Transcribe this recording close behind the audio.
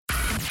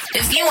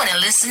If you want to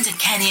listen to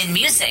Kenyan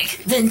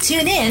music, then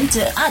tune in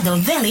to Ado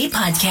Valley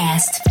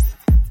Podcast.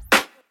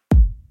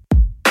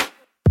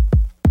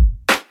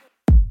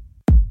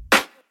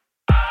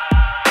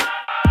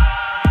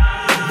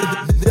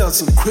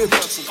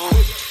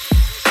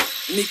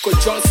 Niko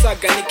John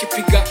Saga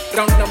nikipiga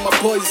round na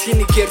maboys, hii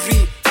ni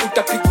Geri.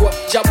 Utapigwa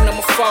jab na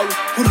mafoul,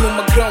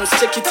 huruma grounds,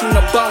 check it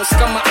tuna bounce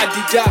kama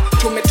Adida.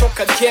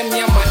 Tumetoka game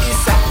ya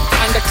maisa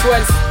under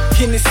 12,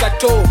 hii ni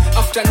Sato.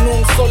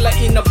 Afternoon solar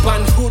in a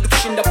ban hood,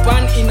 kushinda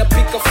ban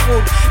inapika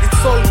food.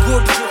 It's all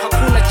good, juu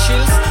hakuna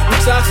chills,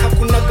 mtaa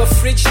hakunaga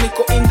fridge.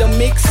 Niko in the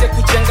mix ya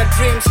kujenga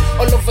dreams.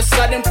 All of a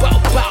sudden pow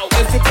pow,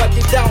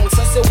 everybody down.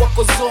 Sasa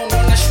wako zone,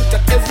 wanna shoot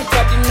at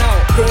everybody now.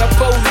 Girl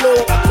Paulo,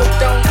 ako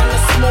down, ana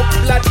smoke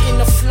blood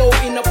in a flow,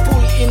 in a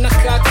pool, in a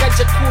kaka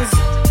jacuzzi.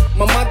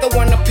 My mother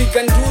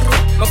wanapiga nduru,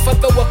 my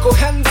father wako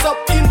hands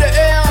up in the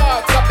air.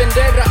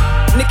 Kabendera,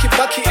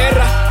 nikibaki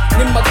era,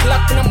 ni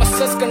maglak na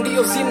masaska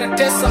ndiyo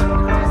zinatesa.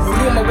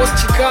 Huruma was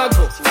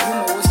Chicago,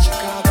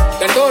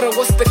 Dandora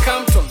was the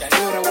Compton,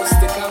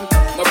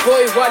 my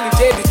boy Wally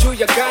Daddy juu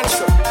ya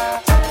gunshot.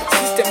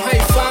 System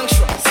high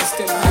function.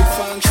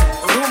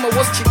 Huruma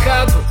was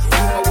Chicago,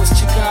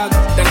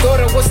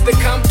 Dandora was the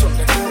Compton,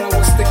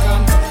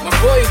 my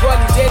boy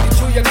Wally Daddy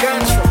juu ya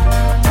gunshot.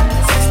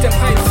 System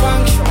high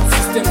function.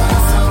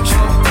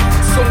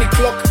 Sony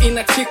clock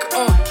ina tick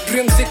on,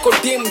 dreams ziko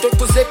dim,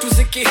 ndoto zetu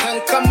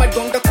zikihang kama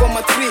donda kwa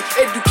ma3.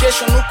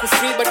 Education huku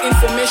free but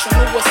information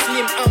huwa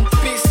slim. I'm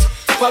pissed,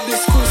 public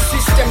school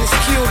system is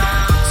skewed.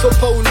 So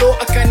Paulo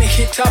akani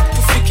hit up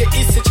tufike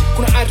Isich.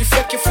 Kuna arifu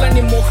yake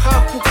flani moha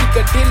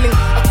kupiga dealing.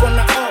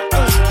 Akona I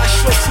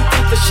show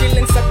shoot the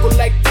shillings. Ako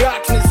like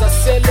that, niza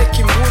sele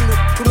kimbulu.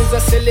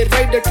 Tuniza sele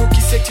rider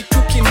tukiseti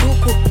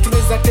tukinduku.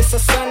 Tuniza tesa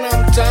sana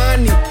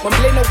mtaani,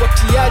 mamlena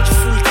watiaji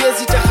full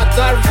gezi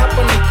tahadhari.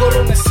 Hapa ni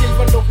Goro na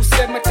Silva ndo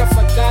husema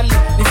tafadhali.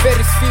 Ni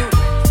very few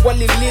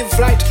wali live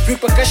right,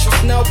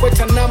 repercussions now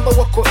quite a number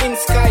wako in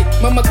sky.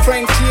 Mama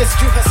crying tears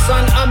juu her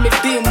son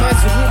Amedi.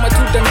 Huruma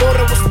to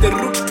Dandora was the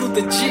route to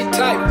the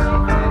G-type.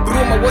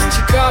 Huruma was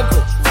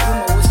Chicago,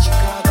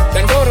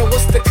 Dandora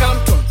was the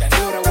Compton,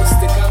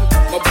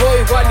 my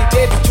boy Wally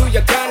Daddy juu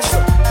ya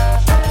gunshot.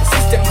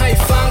 System high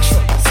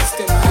function.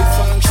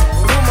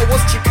 Huruma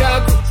was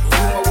Chicago,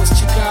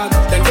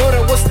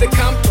 Dandora was the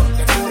Compton,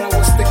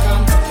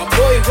 my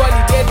boy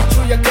Wally Daddy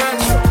juu ya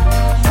gunshot.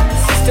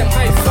 System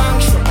high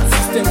function.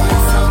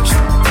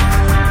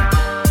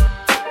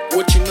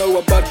 What you know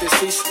about the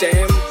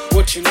system?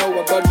 What you know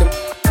about the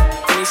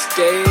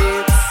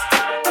mistakes?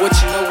 What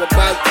you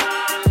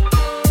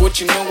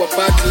know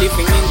about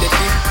living in the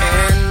deep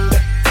end?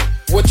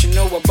 What you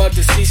know about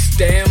the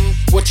system?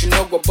 What you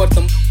know about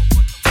the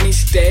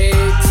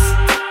mistakes?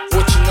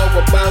 What you know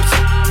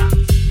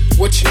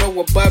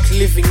about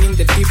living in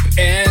the deep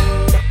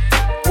end?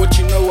 What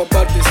you know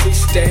about the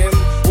system?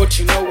 What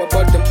you know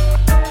about the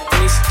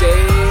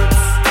mistakes?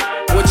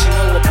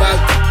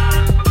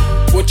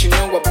 What you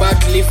know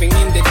about living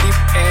in the deep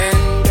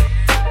end?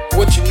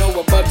 What you know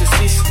about the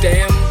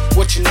system?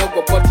 What you know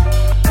about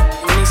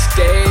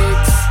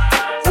mistakes?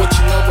 What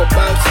you know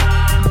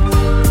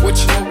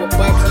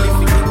about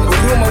living in the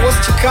Huruma was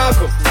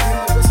Chicago,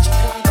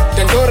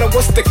 Dandora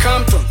was the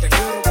Compton,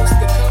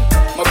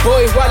 my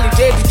boy Wally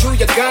Daddy juu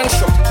ya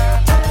gunshot.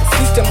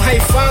 System high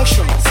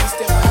function.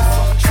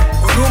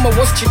 Huruma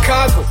was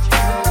Chicago,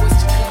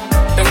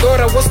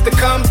 Dandora was the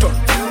Compton,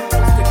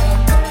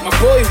 my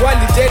boy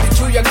Wally Daddy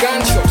juu ya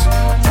gunshot.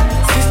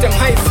 System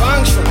high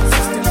function.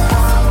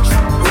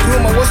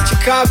 Huruma was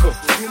Chicago,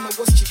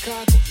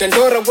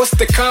 Dandora was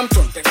the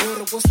Compton,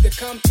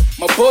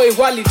 my boy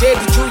Wally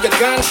Daddy juu ya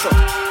gunshot.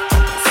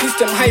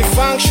 System high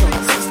function.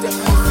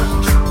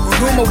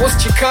 Huruma was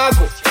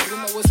Chicago,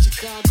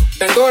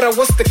 Dandora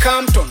was the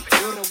Compton,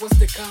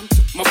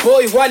 my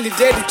boy Wally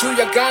Daddy juu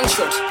ya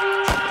gunshot.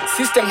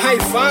 System high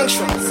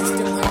function.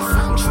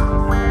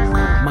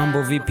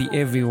 Mambo vipi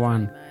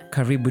everyone?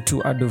 Karibu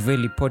to Ado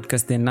Valley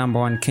Podcast, the number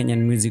one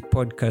Kenyan music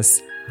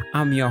podcast.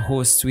 I'm your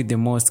host with the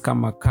most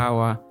kama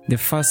kawa. The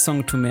first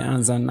song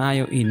tumeanza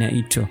nayo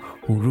inaitwa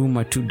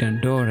Huruma to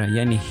Dandora,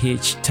 yani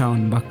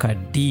H-Town mpaka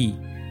D.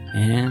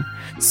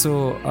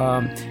 So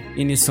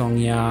ini song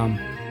ya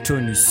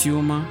Tony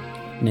Suma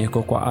na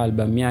iko kwa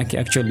album yake.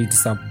 Actually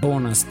it's a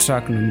bonus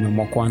track na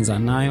nimeamua kuanza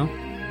nayo.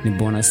 Ni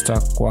bonus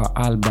track kwa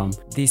album.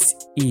 This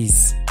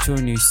is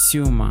Tony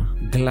Suma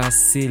Glass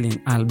Ceiling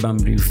album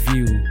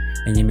review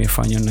yenye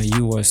imefanywa na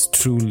yours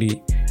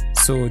truly.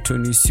 So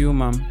Tony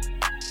Suma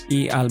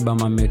hii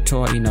album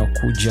ametoa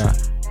inakuja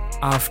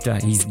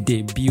after his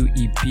debut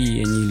EP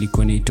yenye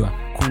ilikuwa inaitwa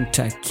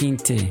Kunta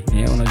Kinte.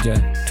 Unajua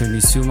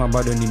Tony Suma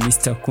bado ni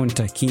Mr.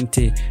 Kunta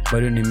Kinte,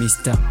 bado ni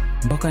Mr.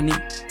 mpaka ni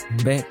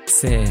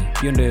Bexe.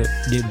 Hiyo ndio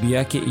debut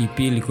yake EP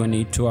ilikuwa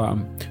inaitwa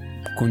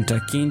Kunta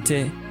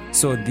Kinte.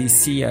 So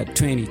this year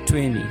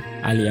 2020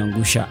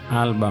 aliangusha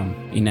album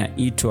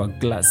inaitwa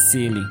Glass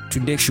Ceiling.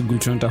 Today shughuli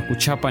tunataka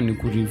kuchapa ni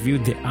kureview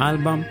the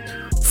album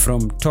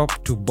from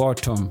top to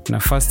bottom. Na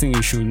first thing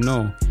you should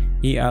know,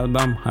 hii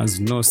album has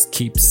no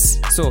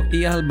skips. So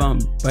the album,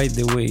 by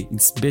the way,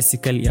 it's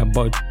basically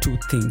about two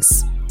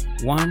things.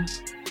 One,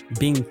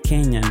 being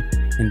Kenyan,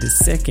 and the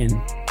second,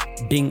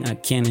 being a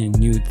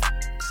Kenyan youth.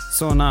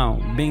 So now,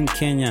 being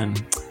Kenyan,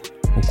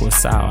 uko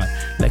sawa.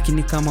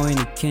 Lakini kama we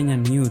ni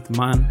Kenyan youth,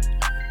 man,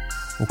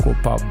 uko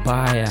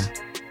pabaya.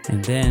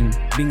 And then,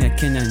 being a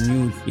Kenyan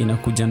youth,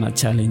 inakuja na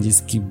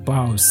challenges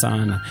kibao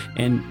sana.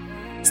 And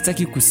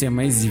sitaki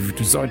kusema hizi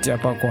vitu zote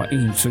hapa kwa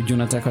intro, juu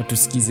nataka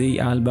tusikize hii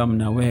album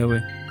na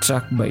wewe,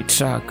 track by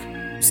track.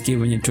 Usikie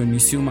venye Tony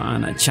Suma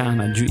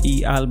anachana, juu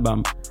hii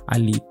album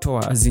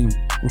alitoa azim.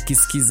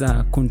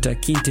 Ukisikiza Kunta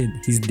Kinte,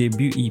 his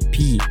debut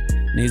EP,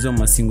 na hizo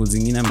masingo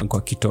zingine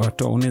amekuwa kitoa.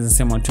 Unaweza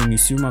sema Tony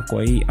Suma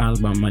kwa hii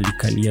album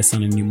alikalia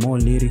sana, ni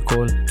more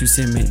lyrical.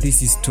 Tuseme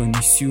this is Tony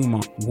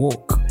Suma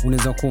walk.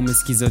 Unaweza kuwa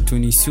umesikiza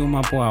Tony Suma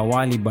hapo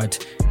awali, but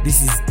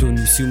this is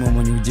Tony Suma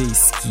mwenye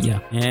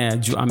hujaisikia.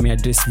 Juu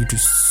ameaddress vitu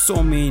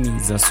so many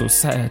za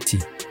society,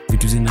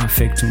 vitu zina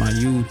affect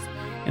my youth.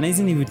 Na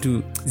hizi ni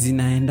vitu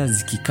zinaenda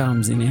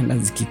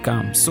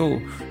zikikam.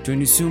 So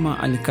Tony Suma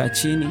alikaa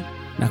chini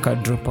na ka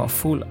drop a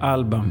full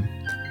album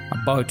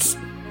about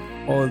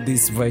all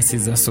these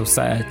voices of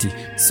society.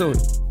 So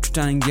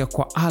tutaingia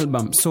kwa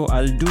album. So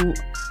I'll do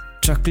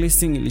track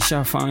listing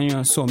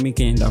ilishafanywa, so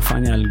mimi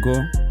nitafanya I'll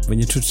go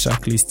venye tu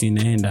track list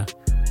inaenda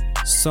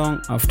song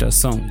after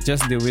song,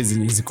 just the way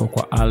ziko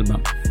kwa album.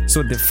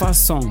 So the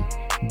first song,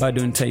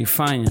 Bado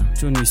Nitaifanya,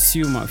 Tony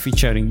Suma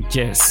featuring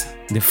Jess.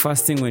 The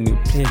first thing when you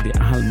play the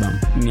album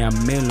ni a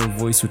male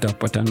voice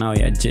utapata nao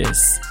ya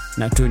Jess.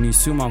 Na Tony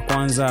Suma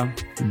kwanza,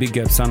 big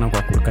up sana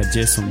kwa kuweka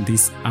Jess on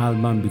this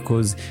album,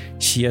 because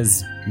she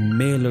has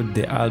mellowed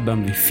the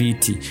album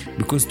vifiti,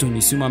 because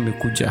Tony Suma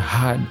amekuja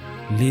hard,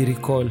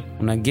 lyrical,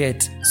 una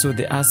get. So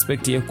the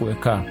aspect ya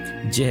kuweka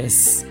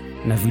Jess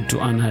na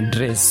vitu ana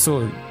address.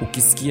 So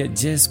ukisikia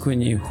Jess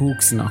kwenye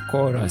hooks na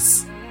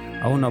chorus,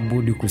 hauna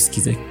budi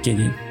kusikiza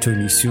kenye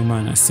Tony Suma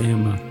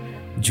anasema,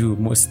 juu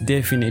most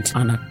definite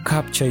ana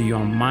capture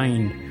your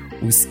mind,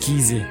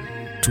 usikize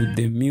to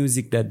the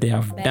music that they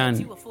have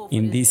done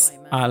in this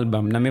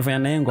album. Na mefanya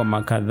na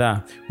ngoma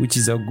kadhaa, which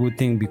is a good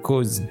thing,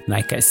 because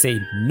like I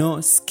said,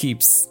 no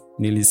skips.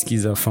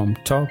 Nilisikiza from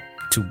top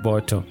to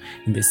bottom.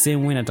 In the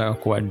same way nataka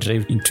kuwa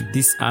drive into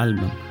this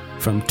album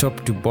from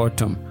top to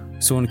bottom.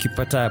 So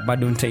nikipata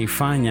Bado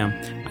Nitaifanya,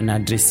 ana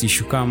address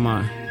issue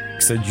kama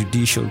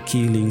judicial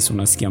killings.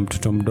 Unasikia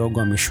mtoto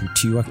mdogo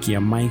ameshutiwa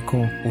kia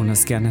Michael,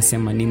 unasikia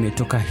anasema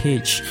nimetoka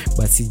H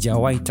but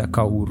sijawahi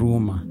taka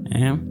huruma.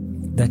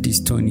 That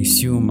is Tony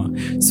Suma.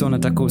 So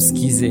nataka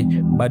usikize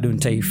Bado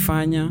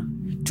Nitaifanya,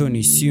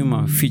 Tony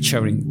Suma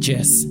featuring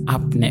Jess.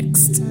 Up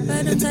next.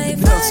 Bado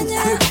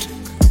nitaifanya,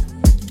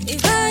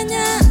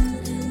 ifanya,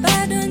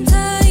 bado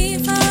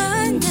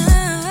nitaifanya,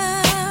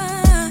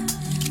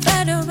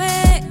 bado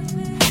we,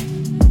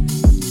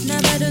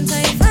 na bado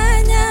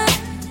nitaifanya,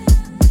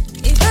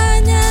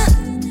 ifanya,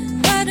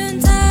 bado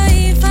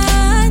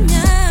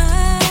nitaifanya,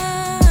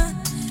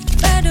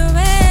 bado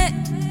we,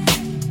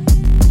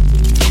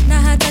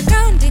 na hata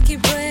count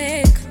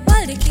ikibreak,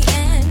 world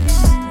ikiend,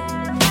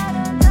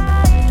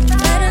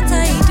 bado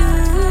nitaidu,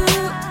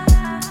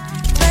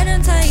 bado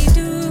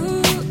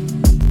nitaidu,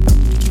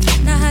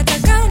 na hata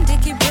count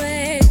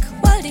ikibreak,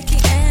 world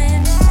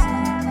ikiend,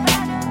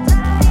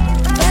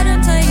 bado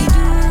nitaidu,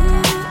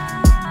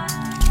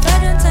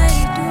 bado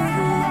nitaidu.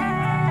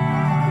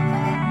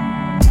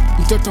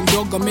 Mtoto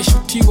mdogo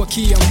ameshutiwa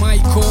kia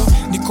Michael,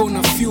 niko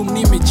na film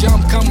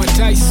nimejump kama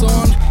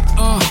Tyson.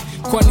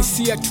 Kwani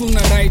si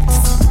hatuna rights,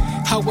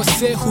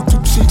 hawase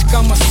hututreat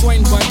kama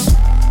swine, but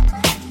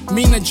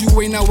mimi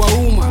najua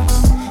inawauma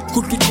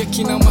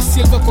kutucheki na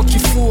masilva kwa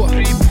kifua.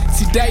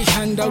 Sidai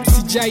handout,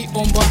 sijai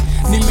omba,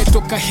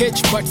 nimetoka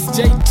H but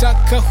sijai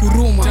taka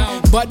huruma.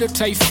 Bado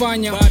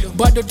taifanya,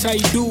 bado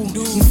taidu,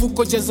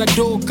 mfuko jaza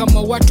do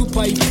kama watu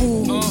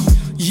paipu.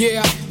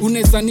 Yeah,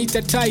 uneza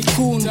nita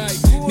tycoon,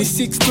 ni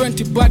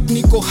 620 but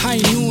niko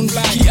high noon.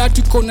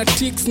 Kiatu kona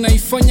ticks na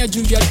ifanya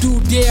juu ya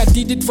dude. Yeah, I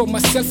did it for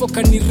myself,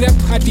 okani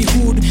rap hadi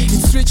hood.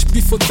 It's rich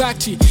before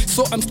 30,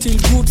 so I'm still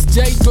good.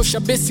 Sijai tosha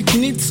basic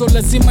needs, so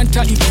lazima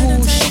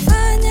nitaipush.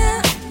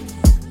 Ifanya,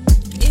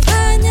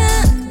 ifanya,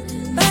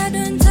 bado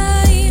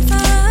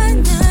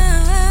nitaifanya,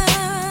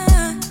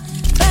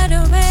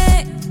 bado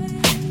we,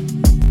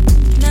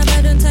 na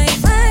bado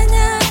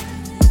nitaifanya,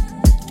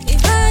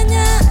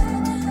 ifanya,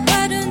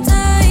 bado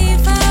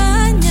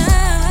nitaifanya,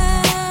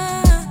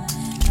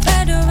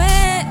 bado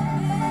we,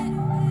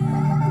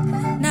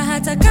 na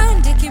hata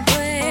count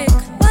ikibreak,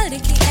 world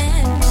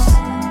ikiend,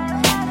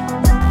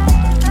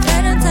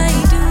 bado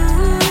nitaidu,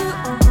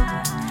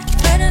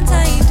 bado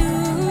nitaidu,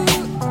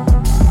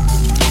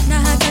 na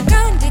hata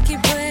count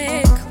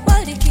ikibreak,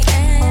 world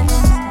ikiend,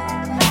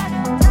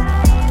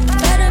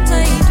 bado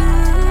nitaidu,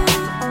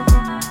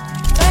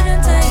 bado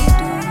nitaidu.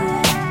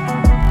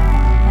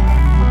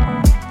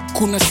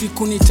 Kuna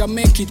siku nita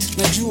make it,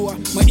 najua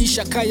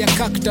maisha kaya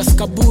cactus,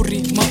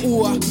 kaburi,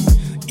 maua.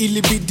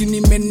 Ilibidi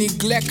nime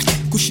neglect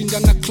kushinda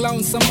na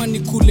clowns ama ni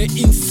kule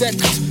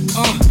insect.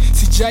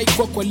 sijai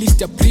kwa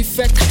list ya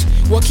prefect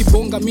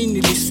wakibonga mimi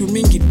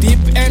niliswimingi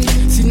deep end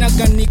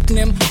sinaga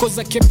nickname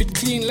cause I keep it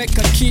clean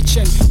like a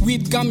kitchen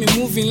weed got me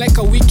moving like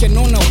a weekend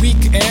on a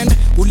weekend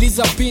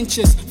uliza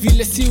pinches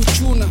vile si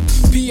uchuna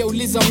pia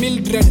uliza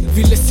Mildred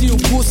vile si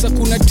ugusa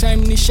kuna time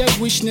nisha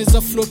wish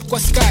neza float kwa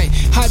sky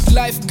hard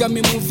life got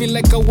me moving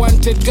like a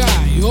wanted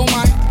guy oh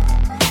my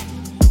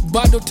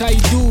bado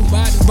taidu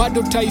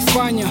bado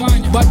taifanya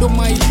bado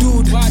my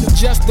dude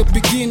just the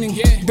beginning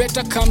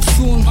better come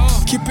soon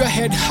keep your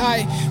head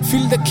high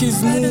feel the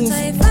keys move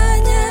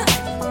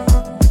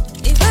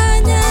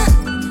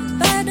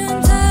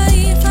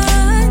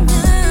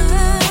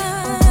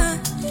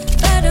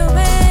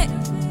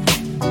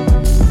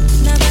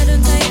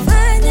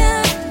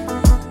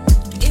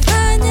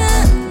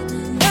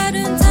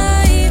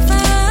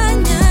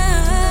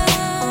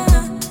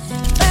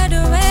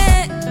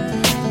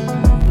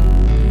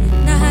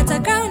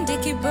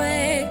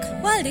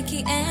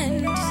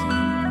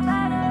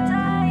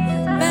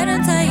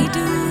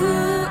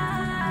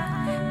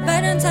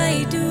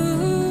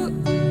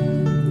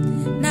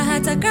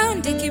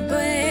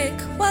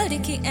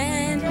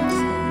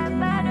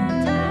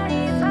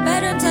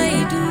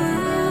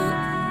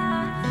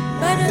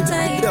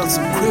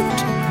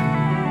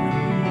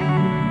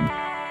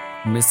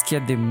Umesikia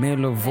the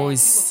mellow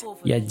voice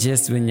ya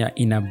Jess wenye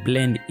ina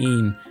blend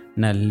in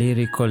na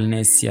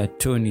lyricalness ya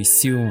Tony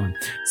Suma.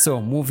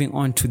 So moving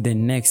on to the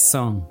next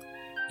song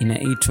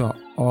inaitwa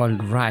All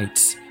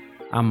Right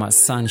ama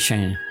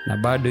Sunshine na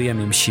bado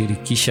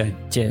yamemshirikisha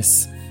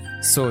Jess.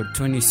 So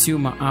Tony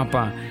Suma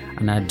hapa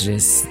ana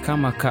address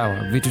kama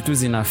kawa vitu tu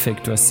zina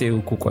affect wase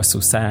huku kwa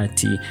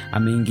society.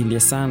 Ameingilia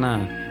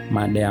sana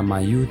mada ya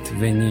mayouth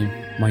venye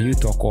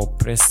mayouth wako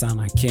oppressed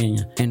sana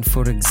Kenya. And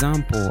for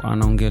example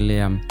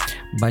anaongelea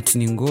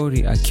Batni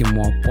Ngori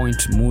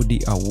akimwappoint Moody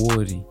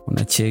Awori.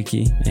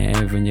 Unacheki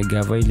venye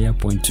gava ile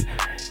appoint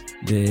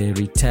the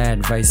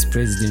retired vice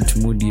president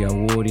Moody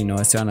Awori na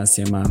wase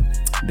wanasema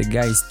the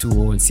guy is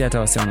too old. Si hata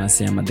wase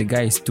wanasema the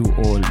guy is too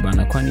old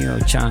bana, kwani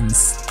hiyo chance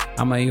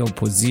ama hiyo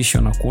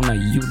position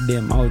hakuna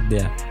them out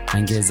there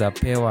angeza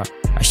pewa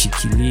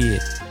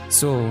ashikilie.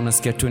 So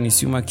unasikia Tony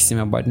Suma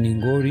akisema Batni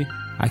Ngori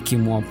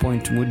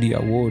akimwappoint Moody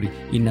Awori,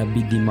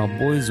 inabidi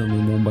maboys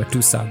wamemuomba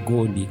tu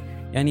sagodi.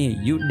 Yani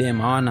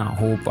them hawana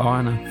hope,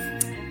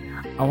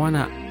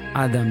 hawana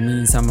other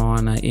means ama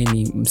hawana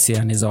any mse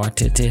anaweza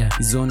watetea,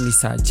 is only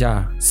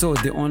Saja. So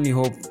the only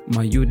hope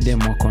them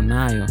wako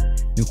nayo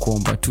ni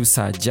kuomba tu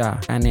Saja.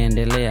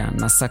 Anaendelea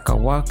nasaka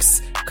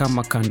wax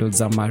kama candles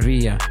za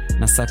Maria,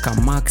 nasaka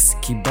Max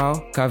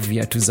kibao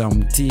kavia tu za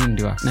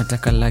mtindwa,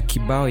 nataka la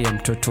kibao ya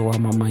mtoto wa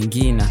Mama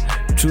Ngina,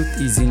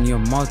 truth is in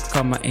your mouth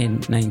kama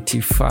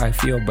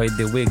N95. Yo, by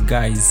the way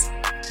guys,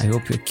 I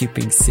hope you're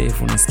keeping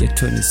safe. Unasikia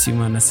Tony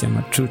Suma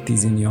anasema truth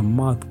is in your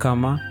mouth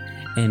kama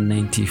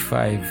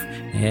N95.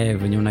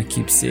 When you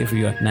keep safe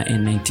you na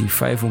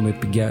N95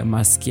 umepiga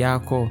mask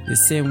yako, the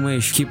same way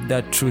keep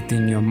that truth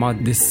in your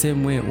mouth, the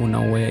same way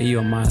unawea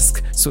hiyo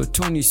mask. So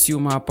Tony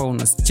Suma hapa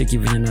unacheki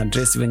venye na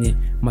address venye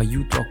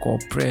mayouth wako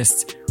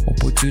oppressed.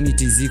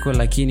 Opportunities ziko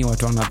lakini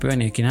watu wanapewa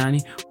ni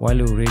kinani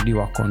wale already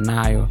wako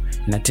nayo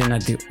na tena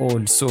the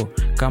old. So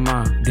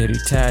kama the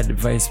retired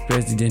vice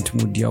president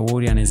Moody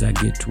Awori anaweza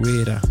get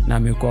wera na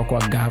amekuwa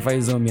kwa gava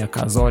hizo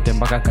miaka zote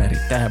mpaka ka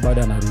retire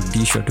bado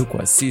anarudishwa tu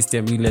kwa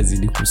system ile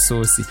zidi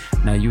kusosi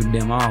na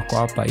them wako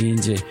hapa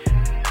nje.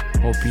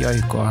 Hope yao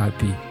iko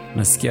wapi?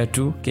 Nasikia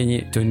tu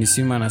Kenya Tony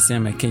Suma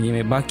anasema Kenya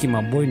imebaki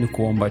maboy ni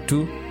kuomba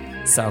tu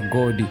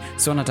sagodi.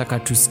 So nataka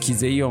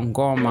tusikize hiyo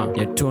ngoma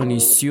ya Tony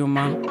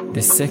Suma,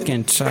 the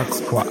second track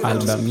kwa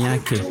album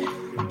yake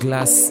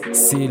Glass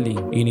Ceiling,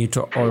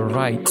 inaitwa All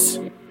Right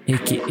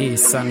aka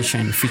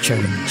Sunshine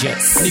featuring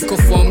Jess. Niko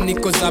form,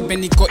 niko zabe,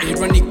 niko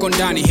era, niko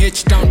ndani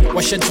H-Town,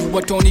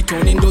 washajua Tony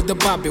ndo the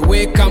babe.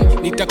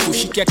 Welcome,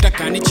 nitakushikia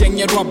takani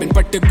chenye Robin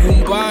pate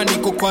gumba,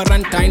 niko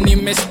quarantine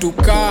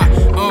nimestuka.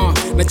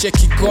 Na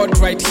cheki God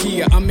right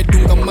here,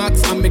 amedunga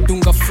max,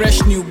 amedunga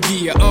fresh new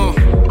gear.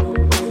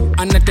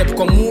 Anatep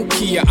kwa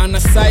mukia,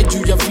 anasai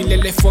juu ya vile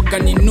lefwaga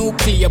ni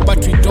nuclear,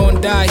 but we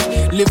don't die,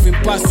 living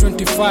past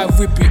 25,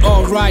 we be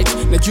alright.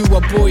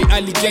 Najua boy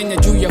aligenya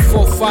juu ya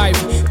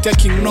 4-5,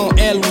 taking no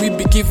L, we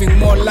be giving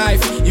more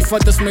life. If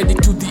others made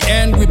it to the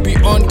end, we be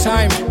on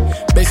time.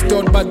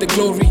 Bestowed by the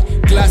glory,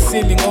 glass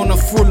ceiling on a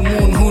full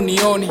moon,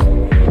 hunioni.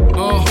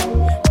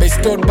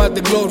 Bestowed by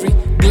the glory,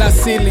 glass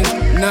ceiling,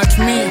 not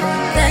me.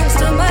 Thanks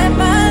to my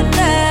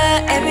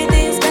mother,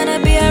 everything's gonna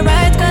be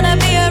alright, gonna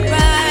be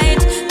alright.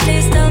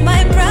 Please tell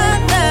my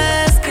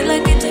brothers, kila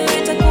kitu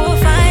itakuwa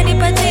fine,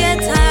 ipatie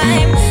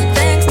time.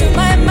 Thanks to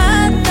my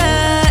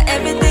mother,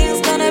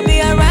 everything's gonna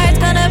be alright,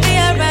 gonna be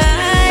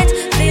alright.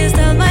 Please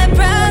tell my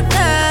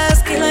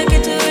brothers, kila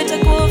kitu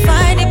itakuwa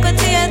fine,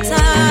 ipatie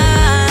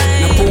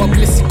time. Napoa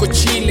place iko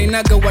chile na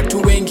naga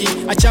watu wengi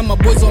achama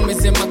boys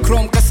wamesema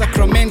chrome ka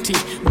Sacramento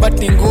but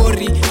ni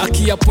ngori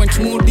akiappoint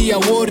moody ya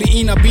worry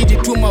inabidi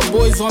tu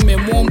maboys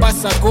wamemwomba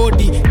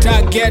sagodi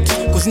target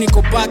cause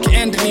niko back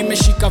end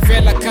nimeshika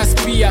vela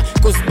Caspia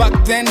cause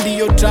back then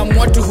ndio time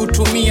watu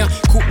hutumia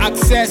ku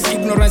access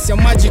ignorance ya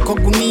maji kwa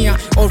gunia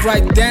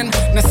alright then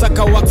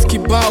nasaka wax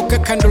kibao ka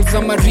candles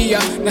za Maria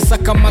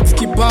nasaka max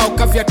kibao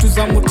ka viatu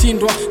za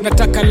mutindwa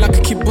nataka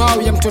luck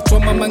kibao ya mtoto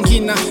wa mama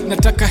ngina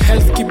nataka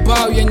health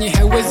kibao yenye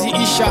haiwezi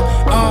isha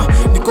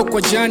niko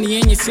kwa jani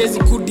yenye siwezi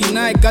kudeny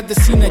got the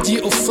synergy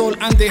of soul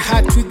and the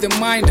heart with the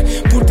mind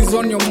put this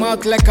on your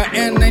mouth like a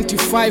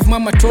N95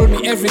 mama told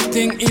me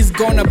everything is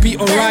gonna be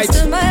alright.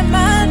 Thanks to my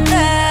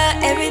mother,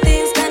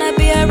 everything's gonna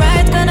be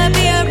alright, gonna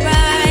be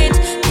alright.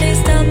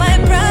 Please tell my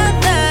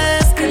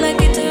brothers, kila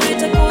kitu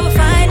itakuwa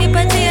fine,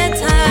 ipatie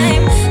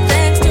time.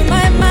 Thanks to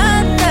my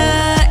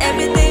mother,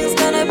 everything's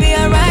gonna be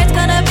alright,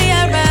 gonna be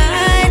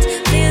alright.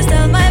 Please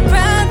tell my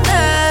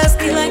brothers,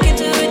 kila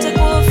kitu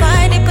itakuwa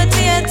fine,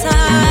 ipatie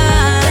time.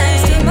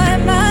 Thanks to my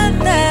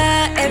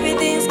mother,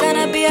 everything's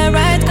gonna be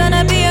alright,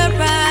 gonna be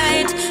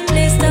alright.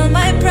 Please tell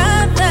my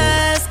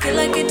brothers,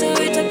 kila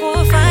kitu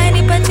itakuwa fine,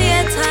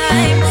 ipatie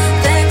time.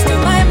 Thanks to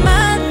my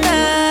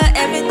mother,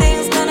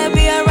 everything's gonna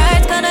be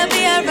alright, gonna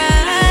be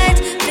alright.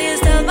 Please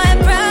tell my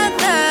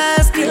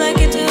brothers, kila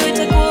kitu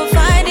itakuwa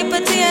fine,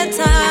 ipatie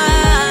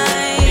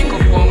time. Niko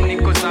form,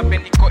 niko zabe,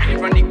 niko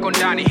era, niko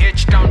ndani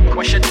H-Town,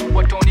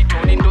 washajua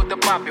Tony ndo the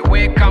babe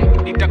welcome,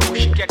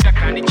 nitakushikia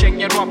takani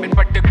chenye Robin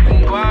pate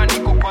kumba,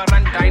 niko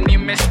quarantine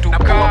nimestuka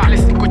kwa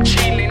place niko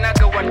chili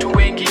naga watu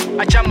wengi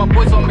achama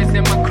boys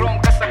wamesema chrome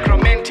ka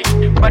Sacramento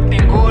but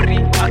ni ngori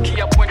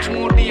akiappoint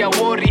moody ya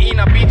worry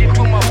inabidi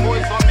tu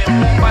maboys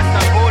wamemwomba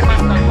sagodi.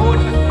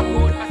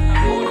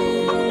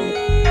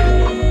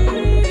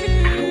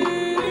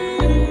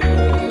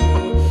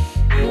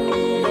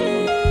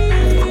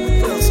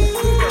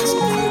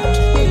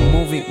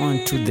 Moving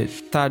on to the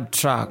third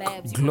track,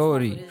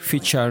 Glory,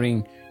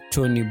 featuring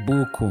Tony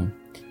Buku.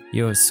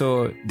 Yo,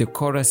 so the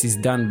chorus is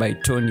done by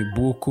Tony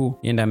Buku.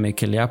 Yenda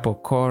mekele hapo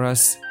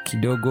chorus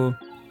kidogo.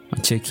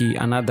 Cheki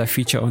another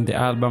feature on the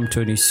album,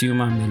 Tony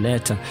Suma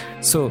Meleta.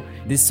 So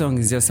this song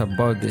is just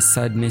about the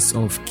sadness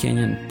of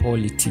Kenyan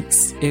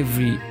politics.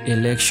 Every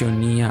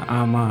election year,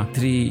 ama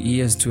 3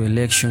 years to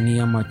election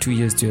year, ama 2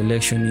 years to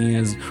election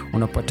years,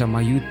 unapata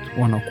mayouth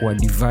wanakuwa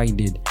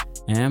divided.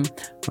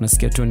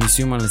 Unasikia Tony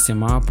Suma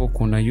anasema hapo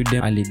kuna yude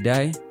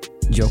alidai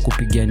juu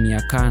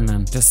kupigania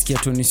Canaan. Utasikia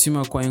Tony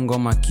Suma kwa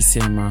ngoma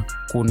akisema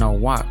kuna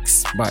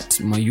works but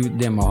mayouth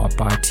them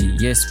hawapati.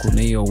 Yes,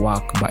 kuna hiyo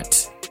work but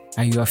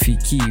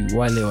haiwafiki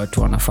wale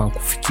watu wanafaa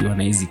kufikiwa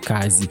na hizi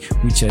kazi,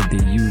 which are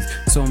the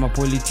youth. So ma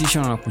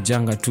politician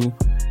wanakujanga tu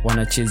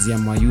wanachezea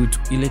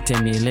mayouth ile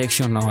time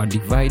election na wa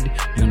divide.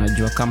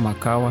 Unajua kama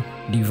kawa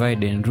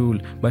divide and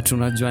rule, but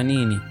unajua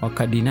nini,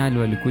 wakadinali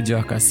walikuja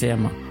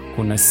wakasema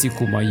kuna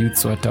siku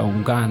mayouth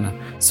wataungana.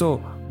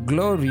 So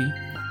Glory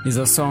is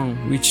a song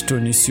which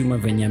Tony Suma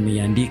venye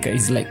ameandika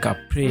is like a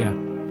prayer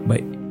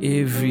by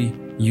every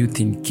youth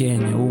in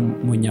Kenya who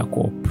mwenye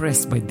ako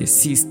oppressed by the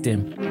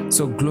system.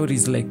 So Glory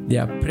is like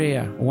their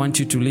prayer. I want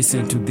you to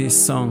listen to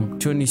this song,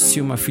 Tony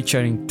Suma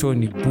featuring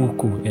Tony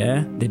Buku,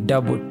 the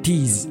double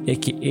T's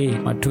aka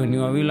matoni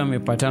wawili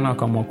wamepatana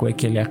wakamwa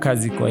kuwekelea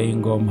kazi kwa hii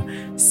ngoma.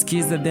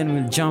 Skiza, then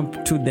we'll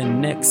jump to the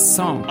next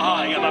song.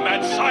 I am a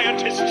mad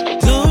scientist.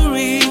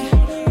 Glory,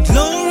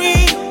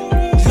 glory,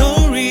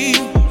 glory,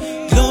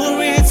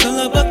 glory, it's all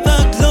about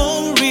the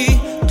glory,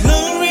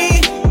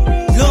 glory,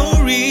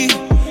 glory,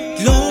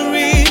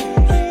 glory,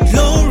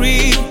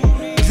 glory,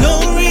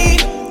 glory,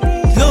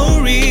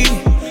 glory,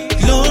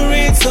 glory,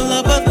 it's all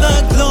about the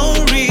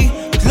glory,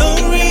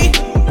 glory,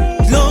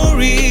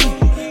 glory,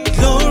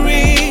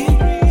 glory.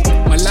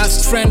 My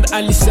last friend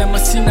alisema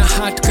sina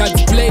heart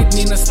cards blade,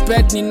 nina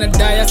sped, nina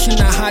daya,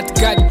 sina heart,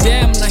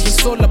 goddamn. Na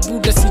hisola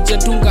buda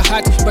sijadunga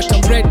heart, but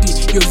I'm ready.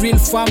 Your real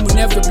farm will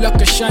never block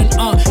a shine.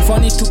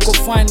 Funny tuko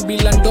fine,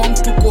 bila ndom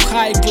tuko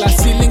high class.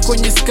 Ceiling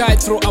kwenye sky,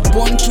 throw a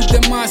bond to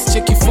the mass.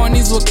 Cheki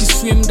funnies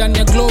wakiswim ndani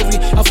ya Glory.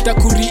 After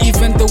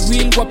kuri-even the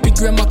wheel,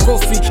 wapigwe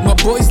makofi. My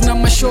boys na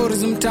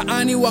mashores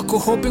mtaani wako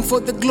hoping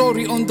for the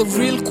glory. On the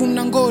real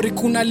kuna ngori,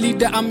 kuna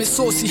leader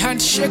amesosi.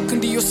 Handshake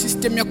ndiyo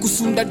system ya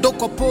kusunda do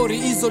kwa pori.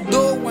 Izo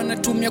do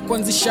wanatumia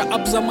kuanzisha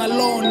up za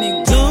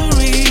maloning.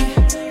 Glory,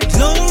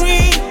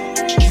 glory,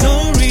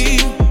 glory,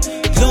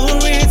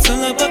 glory, it's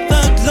all about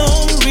the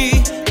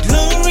glory,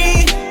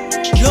 glory,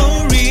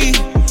 glory,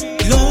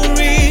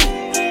 glory,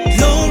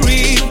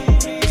 glory,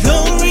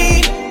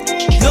 glory,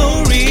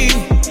 glory,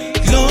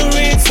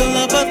 glory, it's all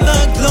about the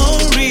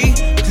glory,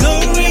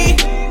 glory,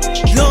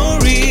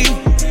 glory,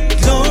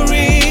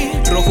 glory.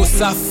 Roho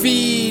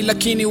safi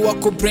lakini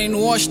wako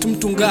brainwashed,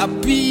 mtu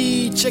ngapi?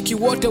 Cheki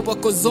wote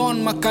wako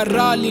zone,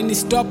 makarali ni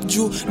stop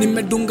juu.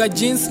 Nimedunga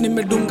jeans,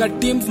 nimedunga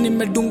teams,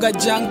 nimedunga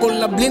jungle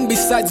na bling.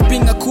 Besides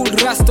being a cool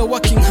rasta,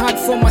 working hard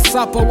for my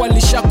supper.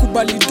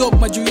 Walishakubali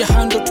dogma juu ya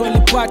handot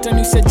walipata.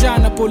 Ni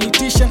usajana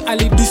politician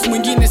alidis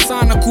mwingine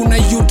sana. Kuna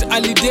youth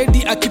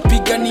alidedi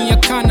akipigania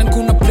Canaan.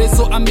 Kuna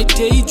prezo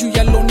ametei juu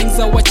ya loaning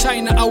za wa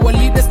China. Our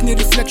leaders ni ni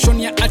reflection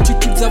ya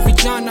attitude za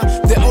vijana.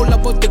 They're all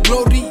about the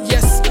glory,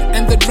 yes,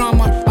 and the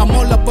drama. I'm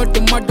all about the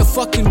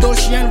motherfucking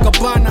Dolce and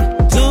Gabbana.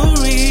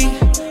 Glory,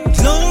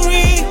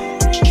 glory,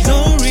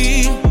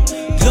 glory,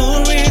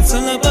 glory. It's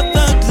all about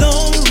that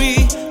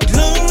glory,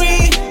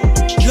 glory,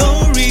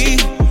 glory,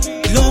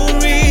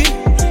 glory,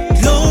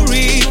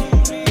 glory,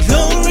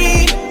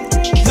 glory,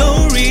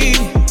 glory,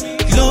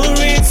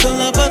 glory. It's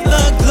all about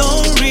that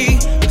glory,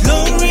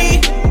 glory,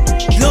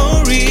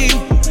 glory,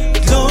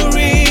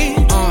 glory.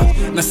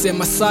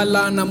 Nasema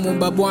sala na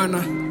muomba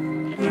Bwana,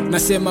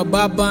 nasema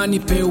Baba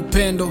nipe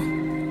upendo,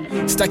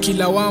 sitaki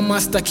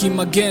lawama, sitaki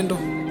magendo,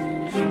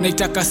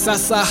 naitaka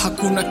sasa,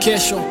 hakuna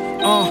kesho.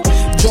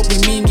 Jobi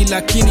mingi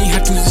lakini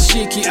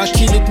hatuzishiki,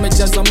 akili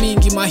tumejaza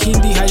mingi,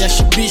 mahindi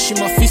hayashibishi,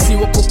 mafisi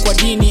wako kwa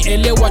dini,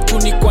 elewa tu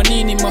ni kwa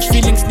nini. My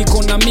feelings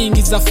niko na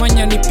mingi,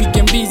 zafanya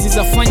nipige mbizi,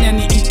 zafanya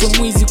niitwe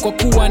mwizi, kwa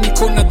kuwa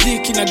niko na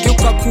dhiki.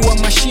 Nageuka kuwa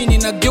mashini,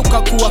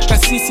 nageuka kuwa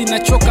kasisi,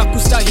 nachoka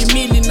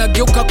kustahimili,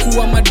 nageuka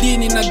kuwa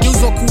madini,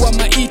 nageuzwa kuwa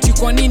maiti.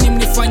 Kwa nini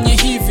mnifanye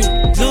hivi?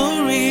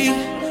 Glory,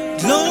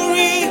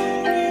 glory,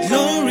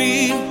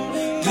 glory,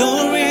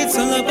 glory. It's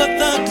all about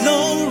that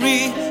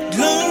glory,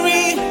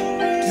 glory,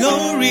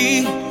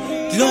 glory,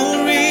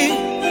 glory,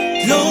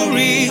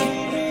 glory,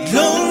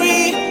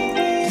 glory,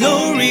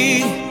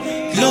 glory,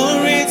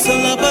 glory. It's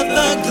all about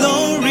that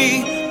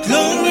glory,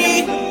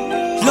 glory,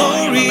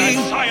 glory,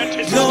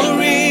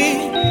 glory.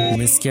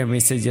 Umesikia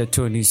message ya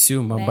Tony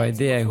Suma. By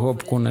the way, I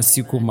hope kuna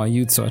siku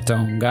mayouths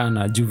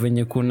wataungana juu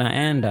venye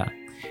kunaenda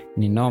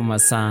ni noma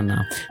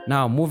sana.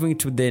 Now moving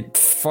to the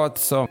fourth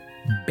song,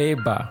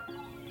 Beba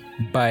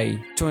by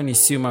Tony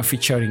Suma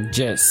featuring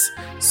Jess.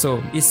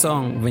 So this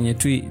song venye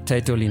tu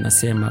title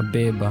inasema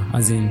Beba,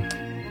 as in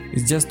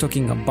it's just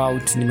talking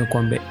about,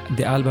 nimekwambia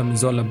the album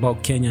is all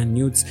about Kenyan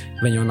youths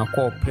venye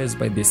wanakuwa oppressed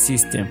by the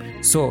system.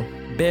 So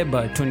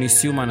Beba, Tony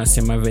Suma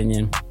anasema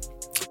venye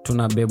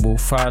tunabeba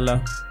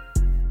ufala,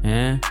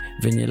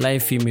 venye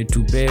life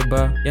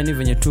imetubeba, yani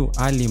venye tu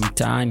hali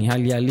mtaani,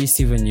 hali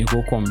halisi venye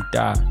huko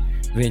mtaa,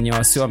 venye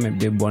wasi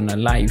wamebebwa na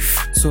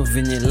life. So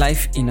venye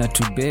life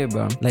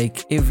inatubeba,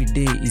 like every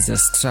day is a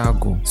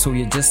struggle, so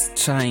we're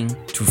just trying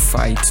to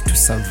fight to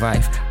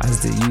survive as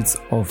the youth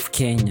of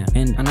Kenya.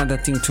 And another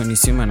thing Tony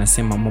Suma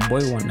anasema,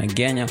 maboy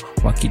wanagenya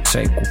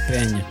wakitry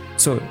kupenya.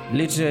 So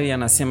literally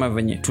anasema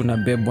venye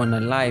tunabebwa na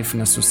life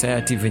na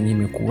society venye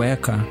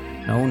imekuweka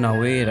na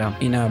unawera,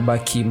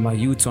 inabaki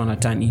mayouth wana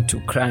turn into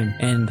crime,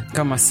 and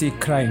kama si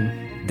crime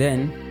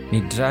then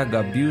ni drug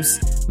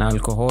abuse na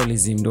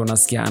alcoholism. Ndo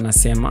nasikia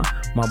anasema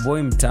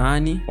maboy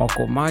mtaani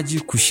wako maji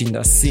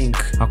kushinda sink,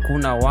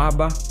 hakuna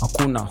waba,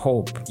 hakuna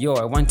hope. Yo,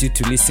 I want you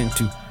to listen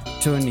to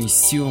Tony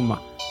Suma,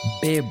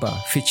 Beba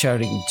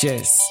featuring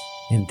Jess,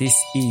 and this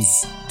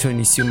is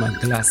Tony Suma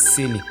Glass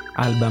Ceiling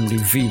album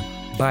review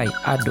by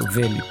Ado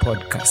Valley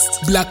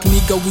Podcast. Black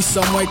nigga with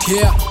some white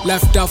hair,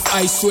 left off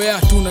I swear,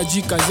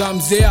 tunajika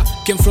zamzea.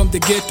 Came from the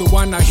ghetto,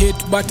 wanna hate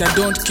but I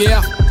don't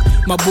care.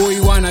 Maboy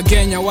wana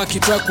genya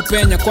wakitry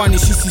kupenya, kwani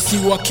sisi si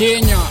wa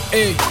Kenya.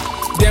 Hey,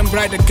 them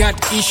brother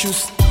got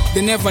issues,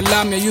 they never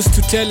lie me, I used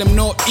to tell them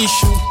no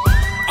issue.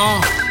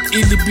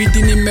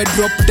 Ilibidi nime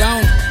drop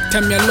down,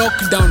 time ya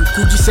lockdown,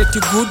 kujiseti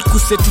good,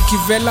 kuseti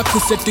kivela,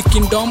 kuseti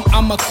kingdom,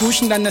 ama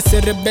kush ndana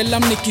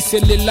cerebellum,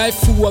 nikisele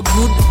life huwa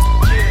good.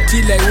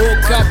 Till I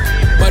woke up,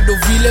 bado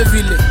vile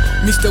vile,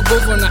 Mr.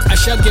 Governor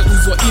ashage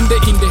uzwa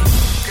inde.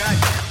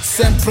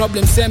 Same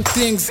problem, same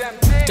things,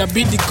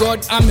 tabidi God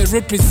ame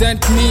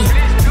represent me.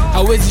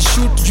 Hawezi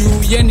shoot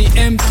juu yeni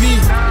MP,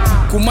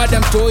 kumada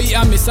mtoi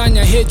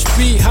amesanya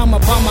HP, hama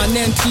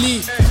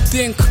permanently.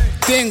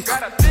 Think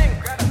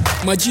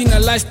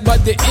marginalized by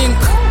the ink.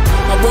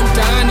 Mabom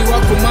taani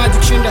wako maji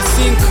kushinda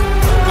sink,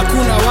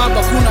 hakuna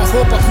waba, kuna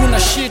hope, hakuna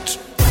shit.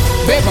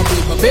 Beba,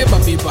 beba, beba,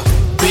 beba,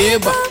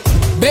 beba,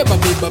 beba,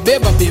 beba,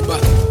 beba, beba,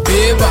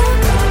 beba,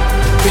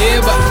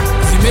 beba,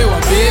 zimewa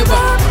beba,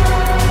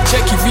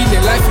 cheki vile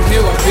life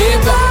imewa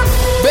beba.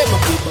 Beba,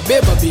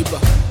 beba, beba,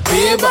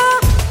 beba,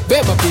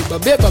 beba, beba,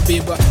 beba,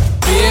 beba,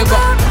 beba,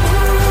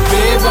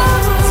 beba,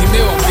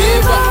 zimewa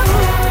beba,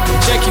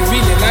 cheki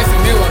vile life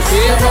imewa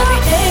beba.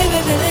 Every day we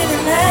be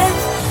living life,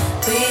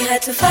 we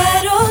had to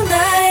fight all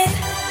night.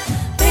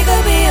 We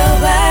gon' be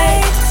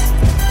alright,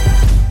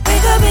 we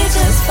gon' be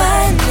just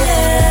fine,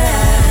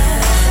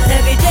 yeah.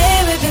 Every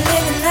day we be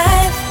living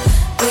life,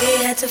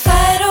 we had to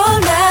fight all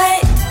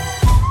night.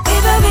 We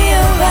gon' be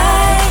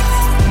alright,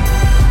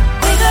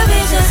 we gon' be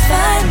just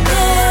fine,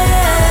 yeah.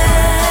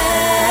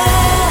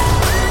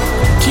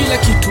 Kila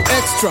kitu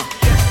extra,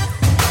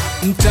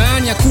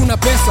 mtaani hakuna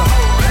pesa,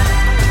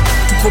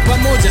 tuko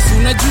pamoja si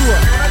unajua.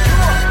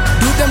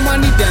 Do the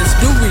money dance,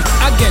 do it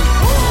again.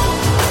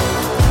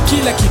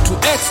 Kila kitu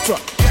extra,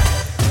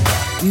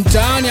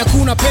 mtaani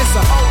hakuna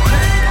pesa,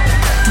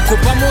 tuko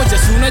pamoja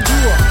si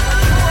unajua.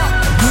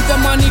 Do the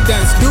money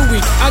dance, do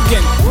it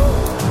again.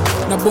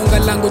 Na bonga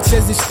lango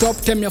chezi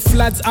stop, time ya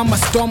floods ama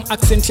storm,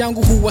 accent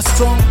yangu huwa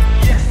strong.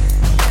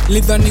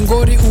 lidhani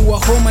ngori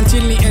uwa home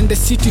until ni ende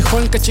city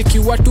hall kacheki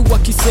watu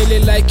wakisele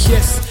like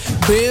yes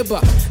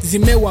beba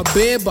zimewa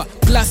beba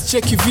plus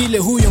cheki vile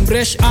huyo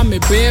mresh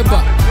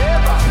amebeba.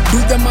 Do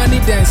the money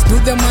dance, do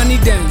the money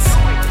dance,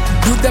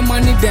 do the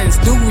money dance,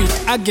 do it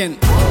again.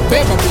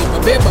 Beba beba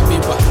beba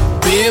beba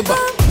beba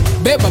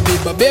beba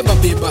beba beba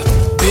beba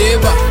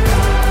beba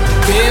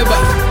beba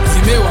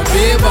zimewa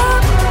beba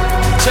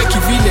cheki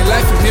vile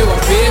life imewa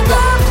beba.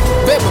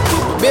 Beba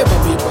beba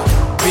beba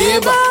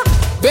beba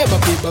beba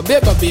beba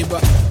beba beba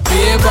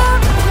beba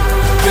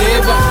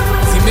beba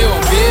zimewa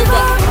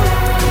beba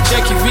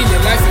cheki vile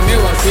life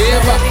imewa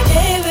beba. Every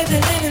day we've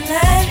been living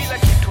life,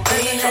 we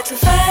had to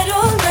fight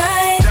all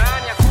night.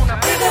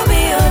 We gon'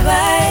 be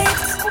alright,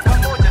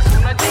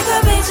 we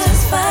gon' be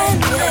just fine,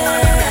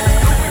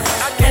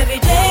 yeah. Every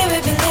day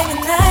we've been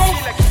living life,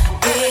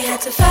 we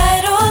had to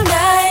fight all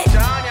night.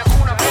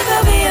 We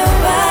gon' be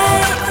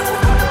alright,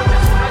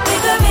 we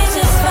gon' be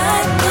just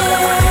fine,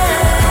 yeah.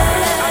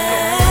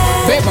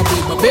 Beba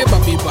beba beba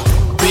beba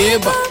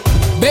beba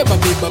beba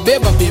beba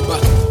beba beba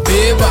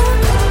beba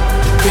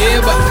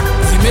beba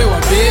zimewa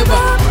beba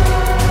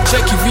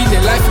cheki vile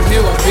life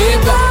imewa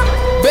beba.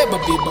 Beba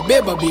beba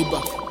beba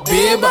beba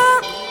beba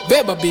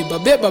beba beba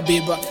beba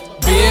beba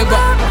beba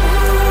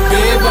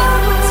beba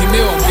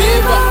zimewa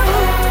beba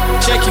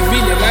cheki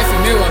vile life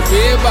imewa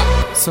beba.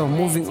 So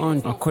moving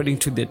on according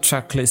to the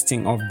track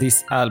listing of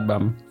this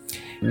album,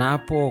 na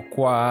hapo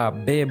kwa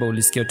beba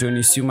ulisikia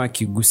Tony Suma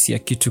kigusia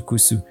kitu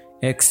kuhusu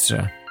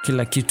extra,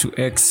 kila kitu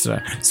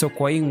extra. So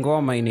kwa hii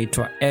ngoma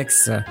inaitwa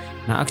Extra,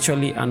 na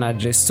actually ana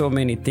address so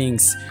many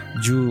things.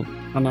 Juu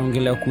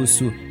anaongelea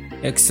kuhusu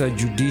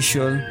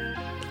extrajudicial,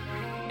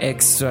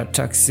 extra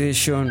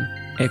taxation,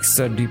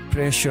 extra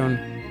depression,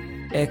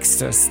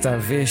 extra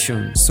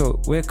starvation. So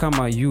we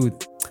kama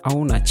youth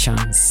hauna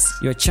chance,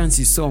 your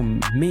chance is so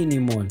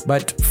minimal.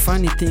 But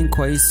funny thing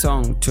kwa hii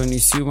song Tony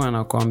Suma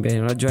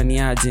anakuambia unajua ni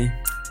aje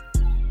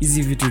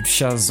hizi vitu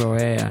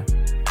tushazoea.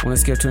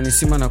 Unasikia Tony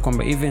Suma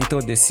anakuambia even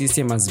though the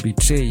system has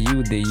betrayed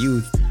you the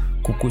youth,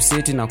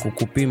 kukuseti na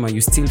kukupima,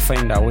 you still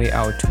find a way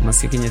out.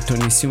 Unasikia kenye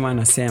Tony Suma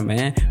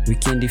anasema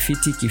weekend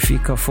fiti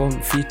kifika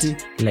form fiti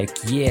like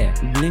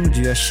yeah bling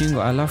juu ya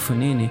shingo alafu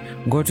nini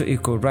ngoto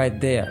iko right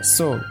there.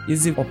 So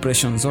hizi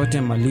operations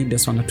zote ma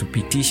leaders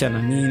wanatupitisha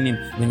na nini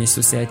wenye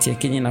society ya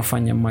Kenya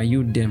inafanya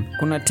mayudem.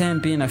 Kuna time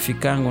pia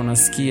inafikanga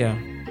unasikia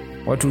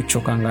watu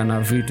uchokanga na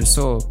vitu,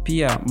 so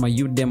pia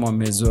mayudem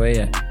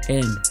wamezoea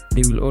and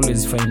they will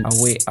always find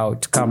a way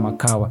out kama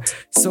kawa.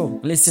 So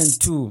listen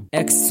to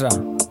Extra,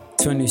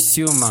 Tony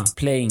Suma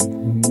playing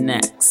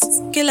next.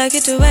 Kila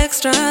kitu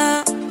extra,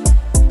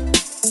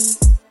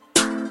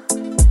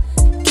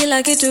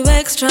 kila kitu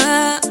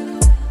extra,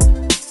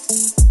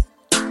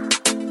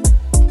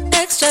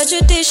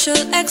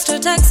 extrajudicial, extra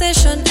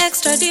taxation,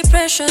 extra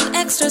depression,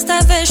 extra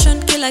starvation.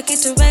 Kila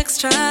kitu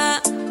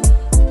extra,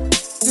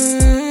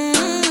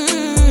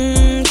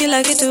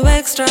 kila kitu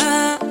extra,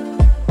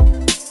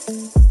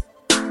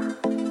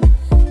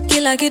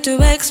 kila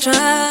kitu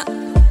extra,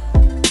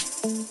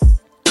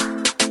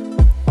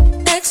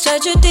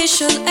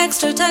 extrajudicial,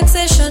 extra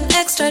taxation,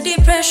 extra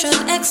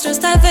depression, extra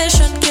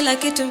starvation. Kila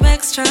kitu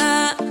extra,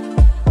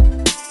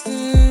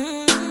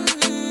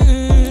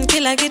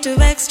 kila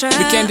kitu extra.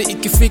 Weekend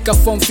ikifika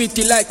form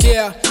fiti like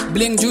yeah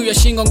bling juu ya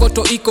shingo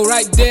ngoto iko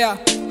right there.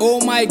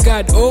 Oh my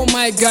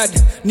god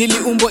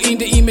niliumbo in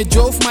the image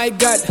of my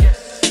god.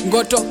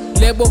 Ngoto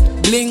lebo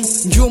bling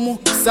njumu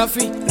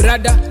safi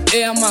rada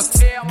Air Max.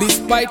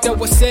 Despite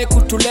our say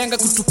kutulenga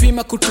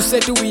kutupima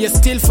kutuseti, we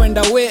still find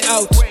a way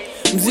out.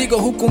 Mzigo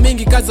huku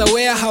mingi kaza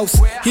warehouse,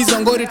 hizo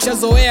ngori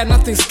chazoea,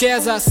 nothing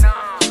scares us.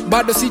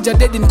 Bado sija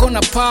dead niko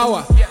na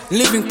power,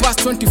 living past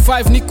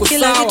 25 niko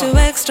kila sawa. Kitu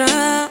extra,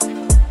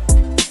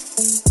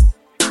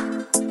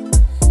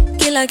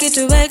 kila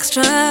kitu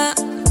extra,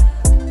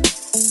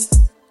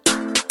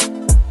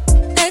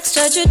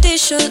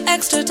 extrajudicial,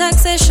 extra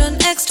taxation,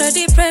 extra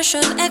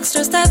depression,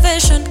 extra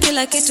starvation.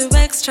 Kila kitu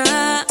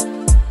extra,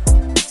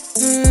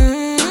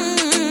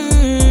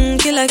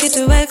 kila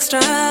kitu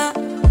extra,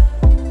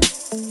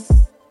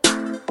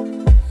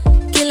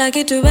 kila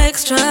kitu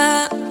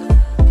extra,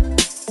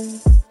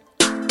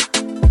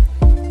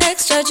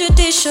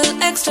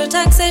 extrajudicial, extra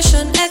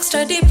taxation,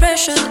 extra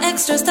depression,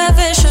 extra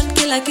starvation.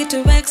 Kila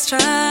kitu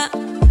extra,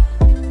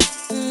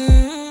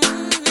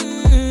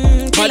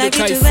 kila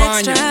kitu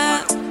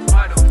extra.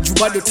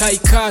 Bado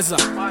taikaza,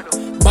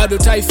 bado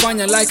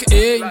taifanya like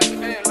a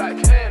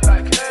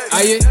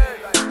aye,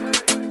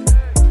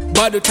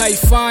 bado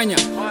taifanya,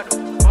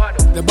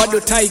 bado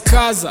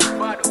taikaza,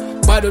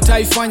 bado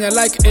taifanya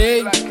like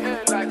a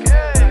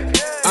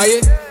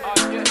aye,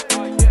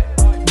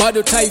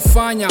 bado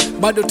taifanya,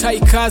 bado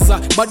taikaza,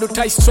 bado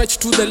tai stretch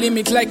to the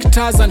limit like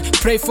Tarzan.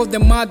 Pray for the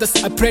mothers,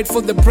 I prayed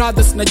for the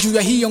brothers. Na juu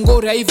ya hiyo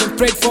ngori I even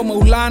prayed for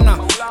Maulana.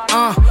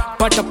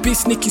 Pata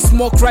peace niki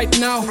smoke right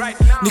now,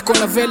 niko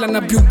na vela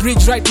na build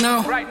bridge right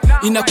now.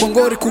 Ina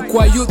kongori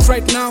kukua youth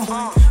right now,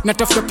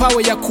 natafuta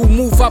power ya ku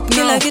move up now.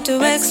 Kila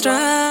kitu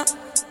extra,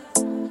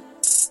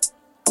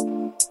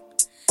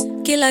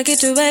 kila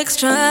kitu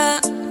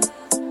extra,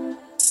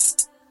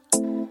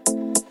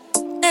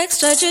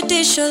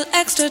 extrajudicial,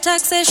 extra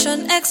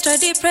taxation, extra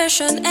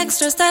depression,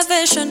 extra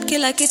starvation,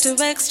 kila kitu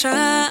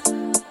extra.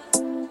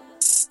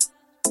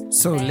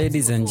 So,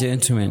 ladies and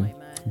gentlemen,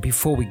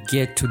 before we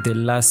get to the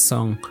last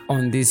song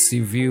on this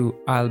review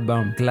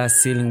album, Glass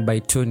Ceiling by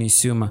Tony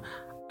Suma,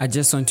 I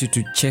just want you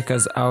to check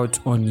us out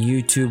on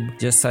YouTube.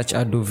 Just search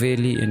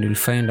Adoveli and you'll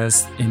find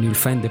us, and you'll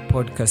find the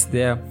podcast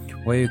there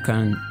where you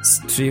can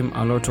stream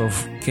a lot of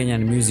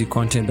Kenyan music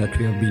content that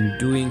we have been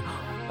doing.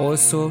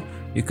 Also,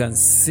 you can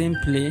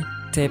simply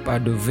type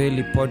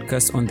Adoveli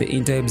podcast on the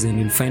interwebs and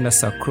you'll find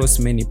us across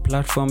many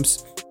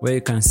platforms where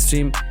you can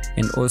stream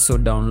and also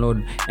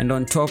download. And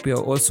on top, we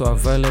are also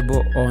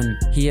available on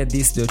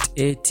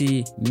hearthis.at,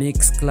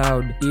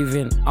 Mixcloud,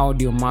 even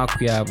Audiomack.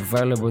 We are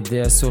available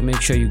there, so make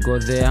sure you go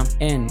there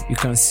and you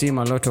can stream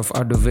a lot of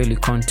Adoveli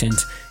content.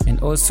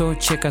 And also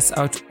check us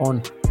out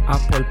on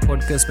Apple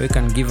Podcasts, where you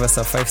can give us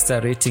a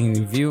 5-star rating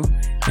review,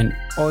 and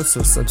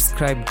also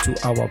subscribe to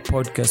our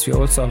podcast. We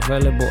are also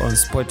available on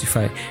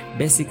Spotify.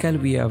 Basically,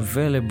 we are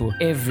available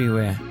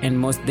everywhere, and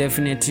most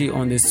definitely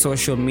on the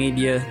social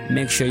media.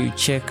 Make sure you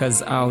check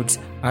us out,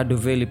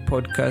 Adoveli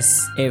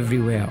Podcasts,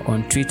 everywhere.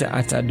 On Twitter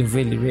at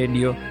Adoveli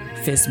Radio,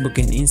 Facebook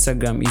and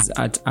Instagram is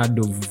at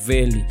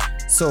Adoveli.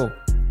 So,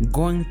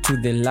 going to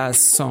the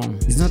last song.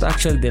 It's not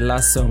actually the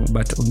last song,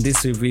 but on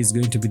this review is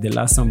going to be the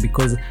last song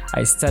because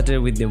I started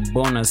with the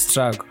bonus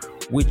track,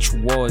 which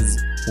was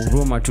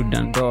Huruma to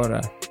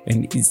Dandora,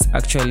 and it's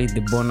actually the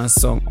bonus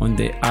song on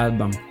the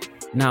album.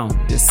 Now,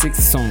 the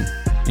sixth song,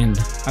 and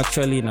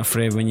actually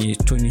nafurahi venye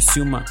Tony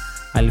Suma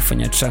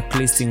alifanya track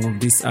listing of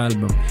this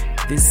album.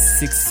 This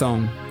sixth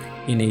song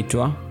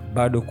inaitwa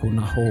Bado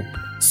Kuna Hope.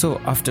 So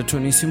after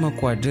Tony Suma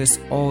address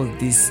all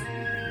these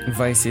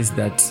vices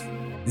that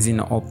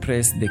zina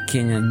oppress the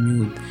Kenyan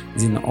youth,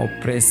 zina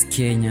oppress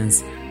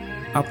Kenyans,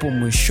 hapo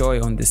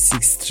mwishoe on the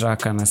sixth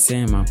track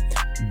anasema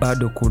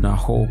bado kuna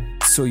hope,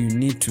 so you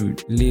need to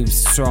live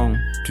strong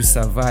to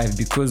survive,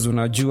 because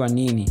unajua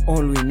nini,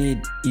 all we need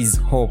is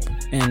hope.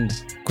 And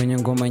kwenye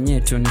ngoma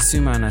yenyewe Tony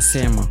Suma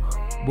anasema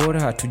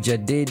bora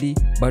hatujadedi,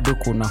 bado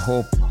kuna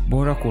hope,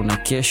 bora kuna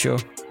kesho,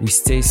 we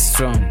stay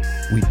strong,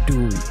 we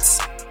do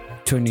it.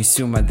 Tony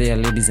Suma there,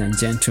 ladies and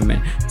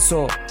gentlemen.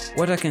 So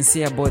what I can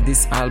say about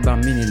this album,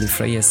 mimi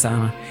nilifurahia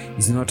sana.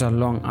 It's not a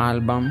long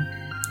album.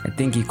 I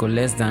think iko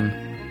less than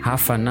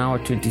half an hour,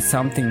 20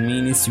 something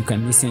minutes. You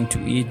can listen to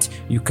it,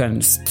 you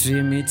can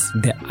stream it.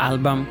 The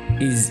album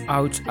is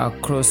out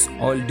across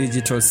all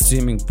digital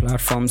streaming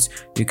platforms.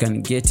 You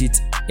can get it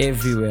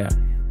everywhere.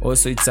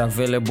 Also, it's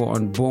available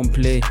on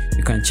Boomplay.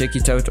 You can check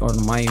it out on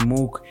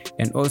MyMook.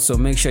 And also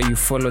make sure you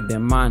follow the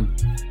man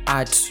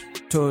at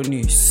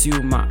Tony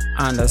Suma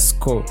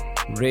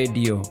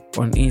 _radio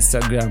on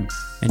Instagram,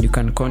 and you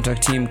can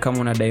contact him kama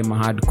unadai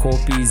hard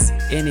copies,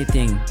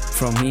 anything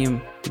from him.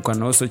 You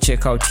can also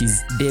check out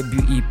his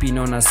debut EP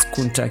known as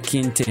Kunta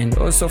Kinte, and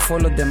also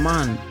follow the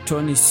man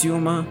Tony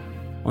Suma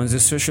on the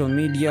social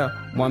media.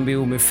 Mwambie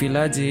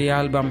umefilaje hii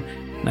album,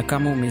 na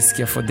kama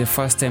umesikia for the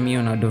first time here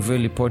on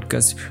Adoveli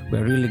podcast,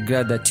 we're really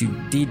glad that you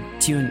did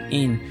tune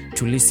in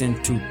to listen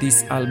to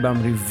this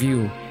album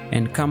review.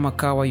 And kama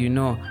kawa, you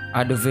know,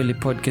 Adoveli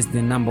Podcast, the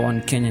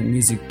 #1 Kenyan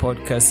music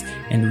podcast,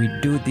 and we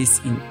do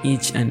this in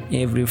each and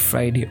every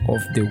Friday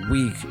of the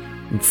week.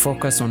 We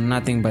focus on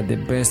nothing but the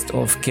best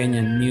of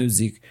Kenyan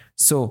music.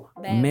 So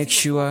make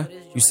sure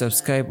you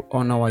subscribe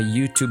on our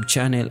YouTube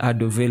channel,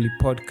 Adoveli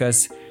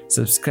Podcast.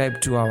 Subscribe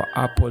to our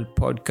Apple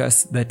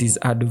Podcast, that is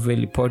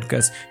Adoveli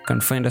Podcast. You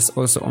can find us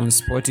also on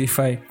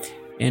Spotify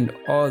and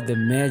all the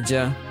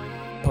major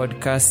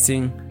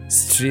podcasting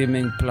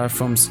streaming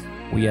platforms.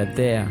 We are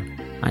there.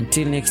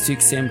 Until next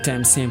week, same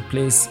time, same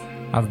place,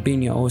 I've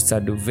been your host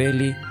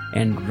Adoveli,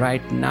 and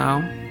right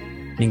now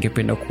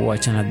ningependa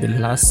kuachana the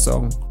last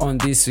song on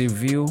this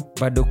review,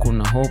 Bado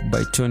Kuna Hope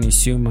by Tony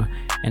Suma.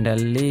 And I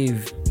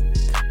leave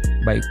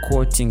by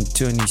quoting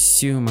Tony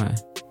Suma,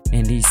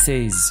 and he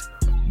says,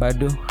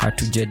 bado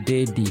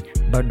hatujadedi,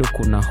 bado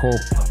kuna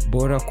hope,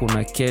 bora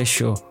kuna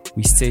kesho,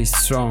 we stay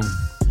strong,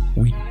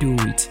 we do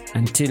it.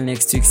 Until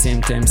next week, same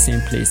time,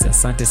 same place.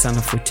 Asante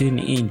sana for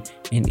tuning in,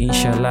 and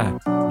inshallah,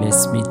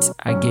 let's meet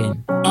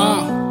again.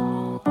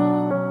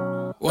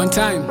 One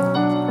time.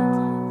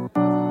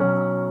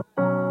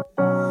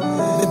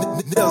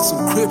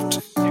 Nelson Crypt.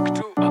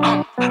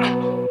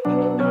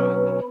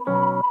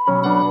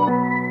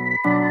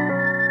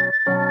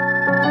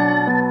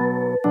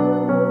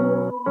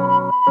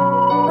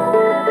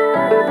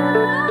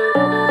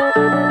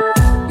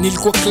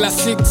 Nilikuwa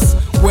class 6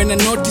 when I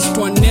noticed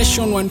one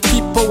nation, one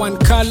people, one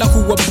color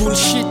who were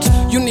bullshit.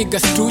 You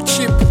niggas too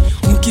cheap.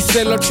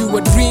 Mkisell out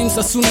your dreams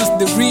as soon as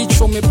the rich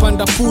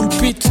wamepanda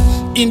pulpit.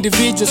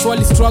 Individuals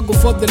while struggle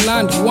for the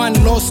land, one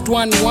lost,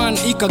 one won.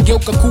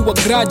 Ikageuka kuwa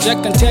grudge. I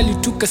can tell you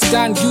took a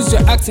stand. Use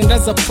your accent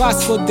as a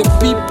pass for the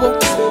people.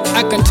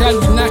 I can tell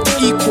you not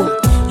equal.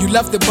 You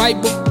love the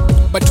Bible,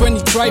 but when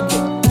you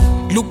tribal,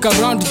 look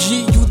around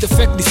G, you the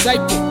fake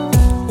disciple.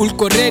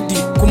 Ulko ready,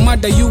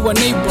 kumada you a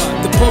neighbor.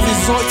 The poor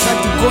results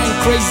had you going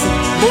crazy.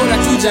 Bora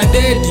tuja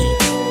dedi,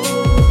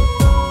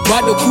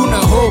 bado kuna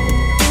hope.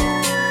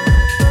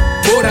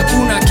 bora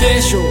kuna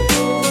kesho.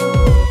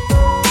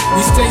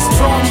 We stay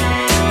strong,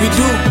 we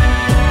do,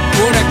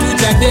 bora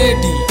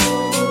tujadedi,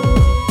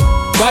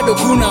 bado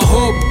kuna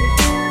hope,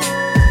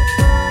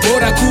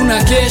 bora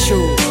kuna kesho.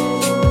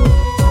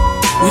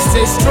 We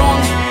stay strong,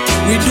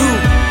 we do.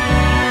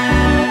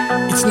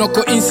 It's no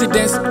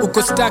coincidence,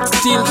 uko stuck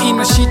still in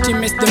a shitty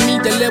mess. The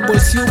media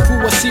labels you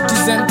poor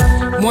citizen.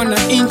 Mwana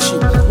inchi,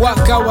 wa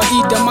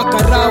kawaida,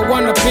 makarao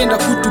wanapenda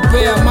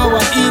kutupea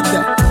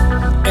mawaidha.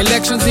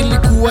 Elections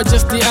ilikuwa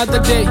just the other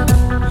day.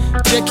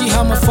 Cheki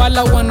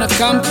hamafala wana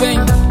campaign.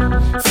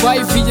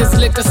 5 years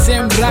later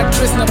same rat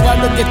race na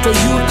bado ghetto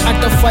youth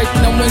ata fight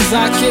na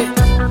mwenzake.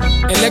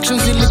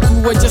 Elections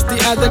ilikuwa just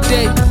the other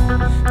day.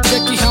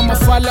 Cheki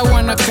hamafala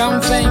wana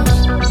campaign.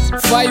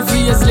 5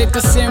 years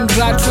later same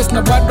rat race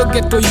na bado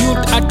ghetto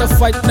youth ata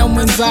fight na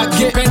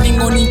mwenzake.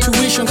 Depending on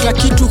intuition, kila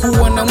kitu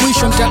huwa na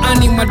mwisho.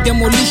 Mtaani ma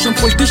demolition,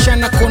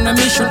 politician akona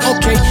mission.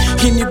 Okay,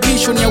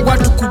 inhibition ya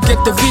watu ku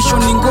get the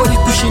vision. Ngori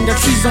kushinda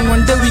treason,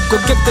 one day we go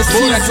get the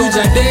season. Bora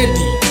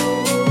tujadedi,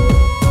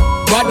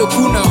 bado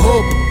kuna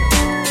hope,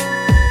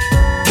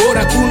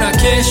 bora kuna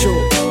kesho.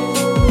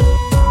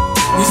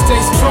 We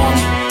stay strong,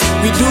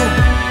 we do,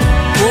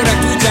 bora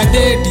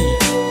tujadedi,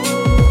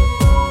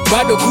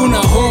 bado kuna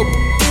hope,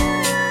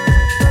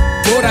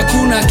 bora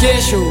kuna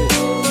kesho.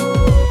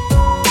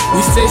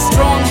 We stay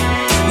strong,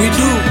 we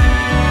do.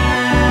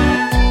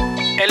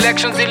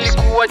 Elections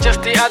ilikuwa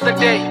just the other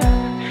day.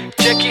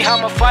 Cheki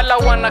hamafala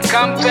wana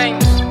campaign.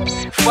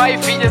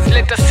 5 years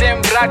later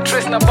same rat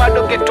race na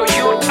bado ghetto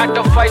youth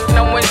ata fight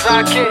na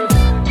mwenzake.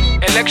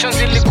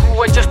 Elections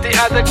ilikuwa just the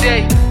other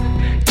day.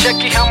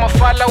 Cheki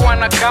hamafala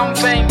wana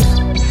campaign.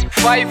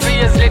 5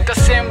 years later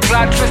same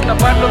rat race na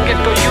bado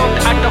ghetto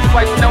youth ata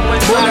fight na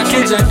mwenzake. Bora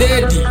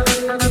tujadedi,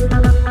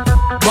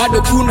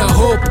 bado kuna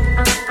hope,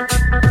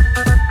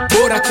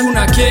 bora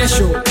kuna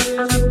kesho.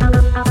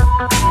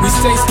 We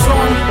stay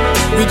strong,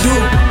 we do,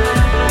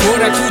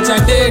 bora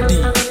tujadedi,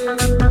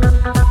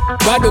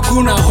 bado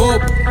kuna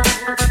hope,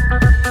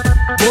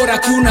 bora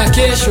kuna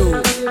kesho.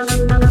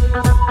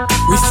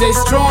 We stay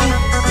strong,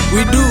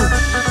 we do,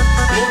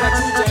 bora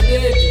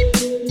tujadedi,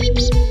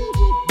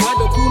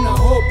 bado kuna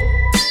hope,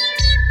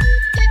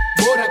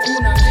 bora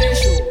kuna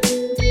kesho.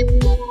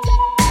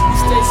 We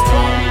stay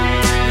strong,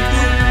 we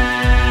do,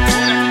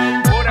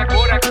 bora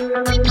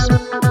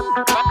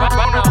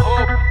kuna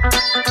hope,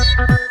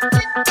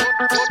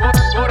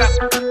 bora.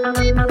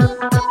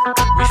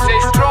 We stay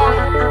strong,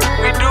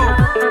 we do.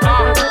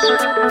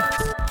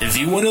 If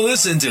you want to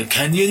listen to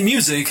Kenyan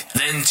music,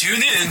 then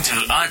tune in to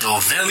Ado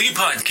Valley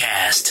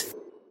Podcast.